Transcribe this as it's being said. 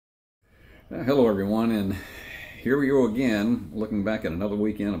Hello everyone, and here we go again, looking back at another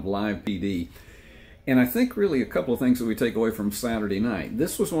weekend of Live PD. And I think really a couple of things that we take away from Saturday night.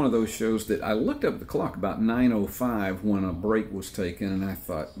 This was one of those shows that I looked up at the clock about 9:05 when a break was taken, and I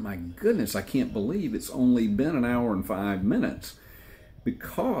thought, my goodness, I can't believe it's only been an hour and 5 minutes.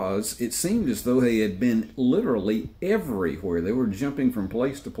 Because it seemed as though they had been literally everywhere. They were jumping from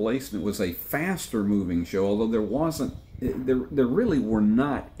place to place, and it was a faster moving show, although there really were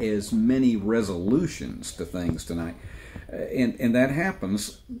not as many resolutions to things tonight. And that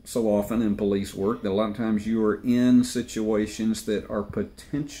happens so often in police work, that a lot of times you are in situations that are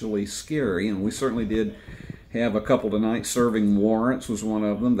potentially scary, and we certainly did have a couple tonight. Serving warrants was one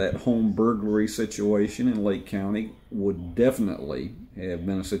of them. That home burglary situation in Lake County would definitely have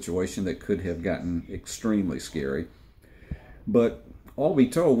been a situation that could have gotten extremely scary. But all be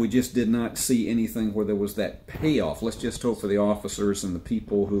told, we just did not see anything where there was that payoff. Let's just hope for the officers and the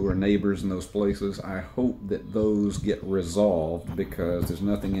people who are neighbors in those places. I hope that those get resolved, because there's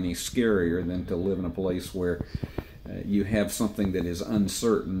nothing any scarier than to live in a place where you have something that is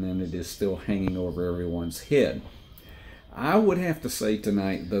uncertain and it is still hanging over everyone's head. I would have to say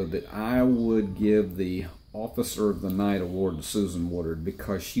tonight, though, that I would give the Officer of the Night award to Susan Woodard,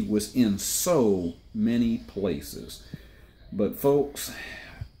 because she was in so many places. But folks,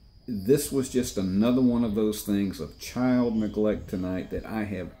 this was just another one of those things of child neglect tonight that I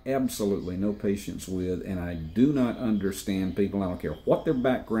have absolutely no patience with, and I do not understand people. I don't care what their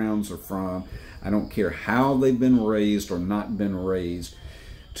backgrounds are from. I don't care how they've been raised or not been raised.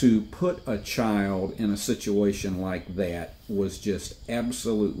 To put a child in a situation like that was just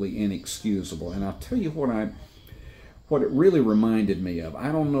absolutely inexcusable. And I'll tell you what it really reminded me of.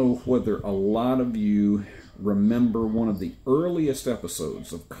 I don't know whether a lot of you remember one of the earliest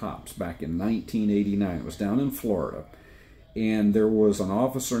episodes of Cops back in 1989. It was down in Florida. And there was an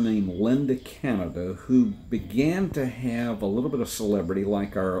officer named Linda Canada who began to have a little bit of celebrity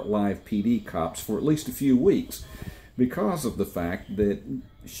like our Live PD cops for at least a few weeks, because of the fact that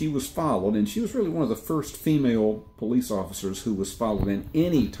she was followed, and she was really one of the first female police officers who was followed in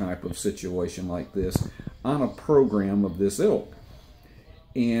any type of situation like this on a program of this ilk.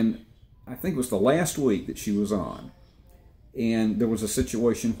 And I think it was the last week that she was on, and there was a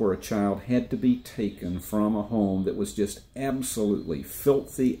situation where a child had to be taken from a home that was just absolutely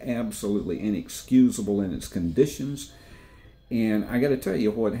filthy, absolutely inexcusable in its conditions. And I got to tell you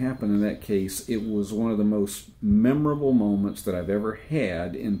what happened in that case. It was one of the most memorable moments that I've ever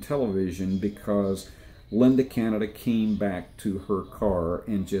had in television, because Linda Canada came back to her car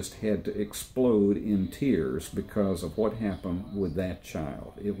and just had to explode in tears because of what happened with that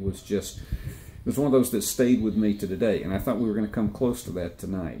child. It was one of those that stayed with me to today. And I thought we were going to come close to that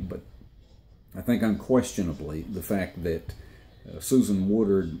tonight. But I think unquestionably the fact that Susan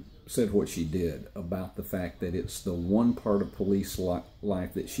Woodard said what she did about the fact that it's the one part of police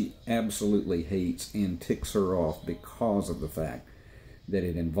life that she absolutely hates and ticks her off, because of the fact that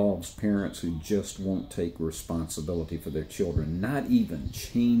it involves parents who just won't take responsibility for their children, not even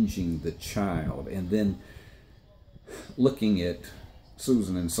changing the child, and then looking at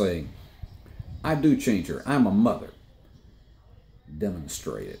Susan and saying, I do change her, I'm a mother.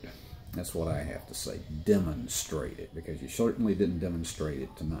 Demonstrate it. That's what I have to say. Demonstrate it, because you certainly didn't demonstrate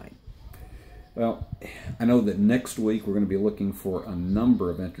it tonight. Well, I know that next week we're going to be looking for a number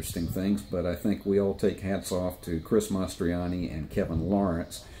of interesting things, but I think we all take hats off to Chris Mastriani and Kevin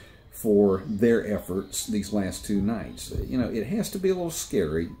Lawrence for their efforts these last two nights. You know, it has to be a little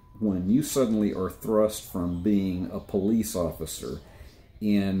scary when you suddenly are thrust from being a police officer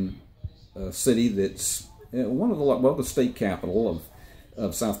in a city that's one of the state capital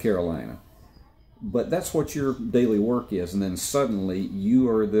of South Carolina. But that's what your daily work is, and then suddenly you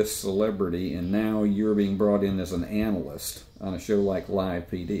are this celebrity, and now you're being brought in as an analyst on a show like Live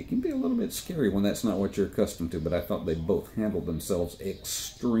PD. It can be a little bit scary when that's not what you're accustomed to, but I thought they both handled themselves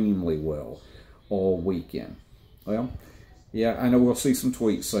extremely well all weekend. Well, yeah, I know we'll see some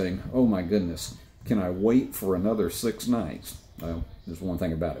tweets saying, oh my goodness, can I wait for another 6 nights? Well, there's one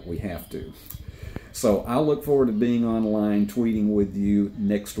thing about it, we have to. So I'll look forward to being online, tweeting with you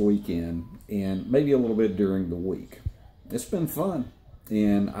next weekend, and maybe a little bit during the week. It's been fun,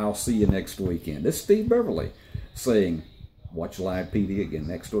 and I'll see you next weekend. This is Steve Beverly saying, watch Live PD again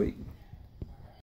next week.